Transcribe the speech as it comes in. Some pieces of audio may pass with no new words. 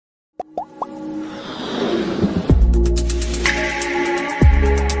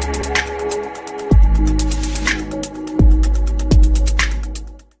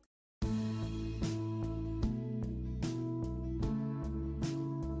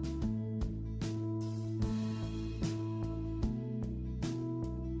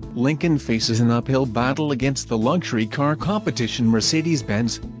Lincoln faces an uphill battle against the luxury car competition.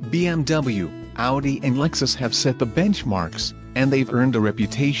 Mercedes-Benz, BMW, Audi and Lexus have set the benchmarks, and they've earned a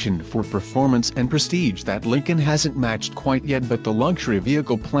reputation for performance and prestige that Lincoln hasn't matched quite yet. But the luxury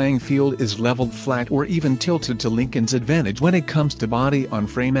vehicle playing field is leveled flat or even tilted to Lincoln's advantage when it comes to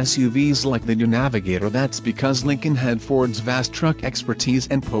body-on-frame SUVs like the new Navigator. That's because Lincoln had Ford's vast truck expertise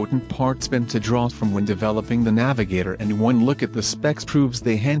and potent parts bin to draw from when developing the Navigator, and one look at the specs proves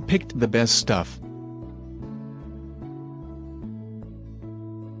they handpicked the best stuff.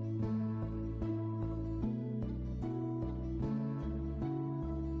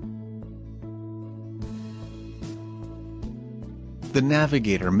 The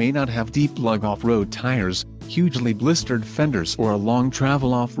Navigator may not have deep-lug off-road tires, hugely blistered fenders or a long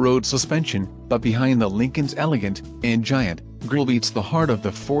travel off-road suspension, but behind the Lincoln's elegant and giant grille beats the heart of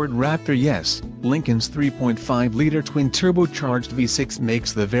the Ford Raptor. Yes, Lincoln's 3.5-liter twin-turbocharged V6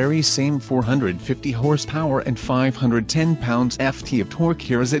 makes the very same 450 horsepower and 510 pounds-ft of torque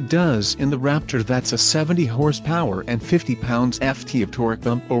here as it does in the Raptor. That's a 70 horsepower and 50 pounds-ft of torque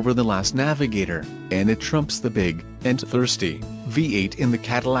bump over the last Navigator, and it trumps the big and thirsty V8 in the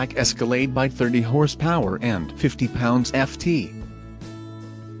Cadillac Escalade by 30 horsepower and 50 pounds-ft.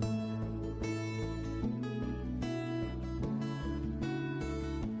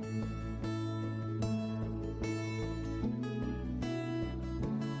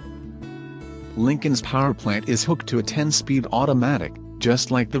 Lincoln's powerplant is hooked to a 10-speed automatic,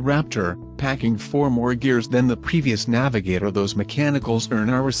 just like the Raptor, packing 4 more gears than the previous Navigator. Those mechanicals earn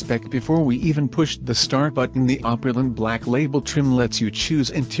our respect before we even pushed the start button. The opulent black label trim lets you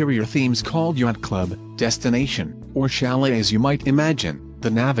choose interior themes called Yacht Club, Destination, or Chalet. As you might imagine, the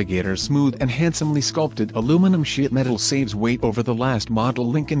Navigator's smooth and handsomely sculpted aluminum sheet metal saves weight over the last model.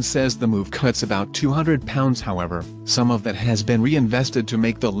 Lincoln says the move cuts about 200 pounds. However, some of that has been reinvested to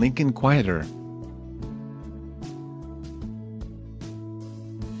make the Lincoln quieter.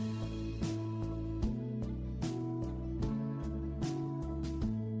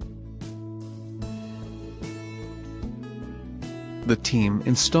 The team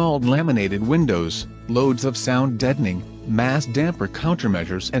installed laminated windows, loads of sound deadening, mass damper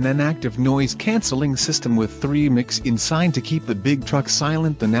countermeasures and an active noise-canceling system with 3 mix inside to keep the big truck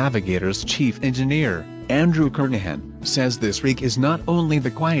silent. The Navigator's chief engineer, Andrew Kernahan, says this rig is not only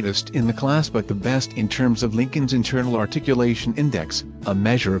the quietest in the class but the best in terms of Lincoln's internal articulation index, a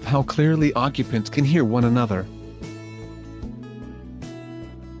measure of how clearly occupants can hear one another.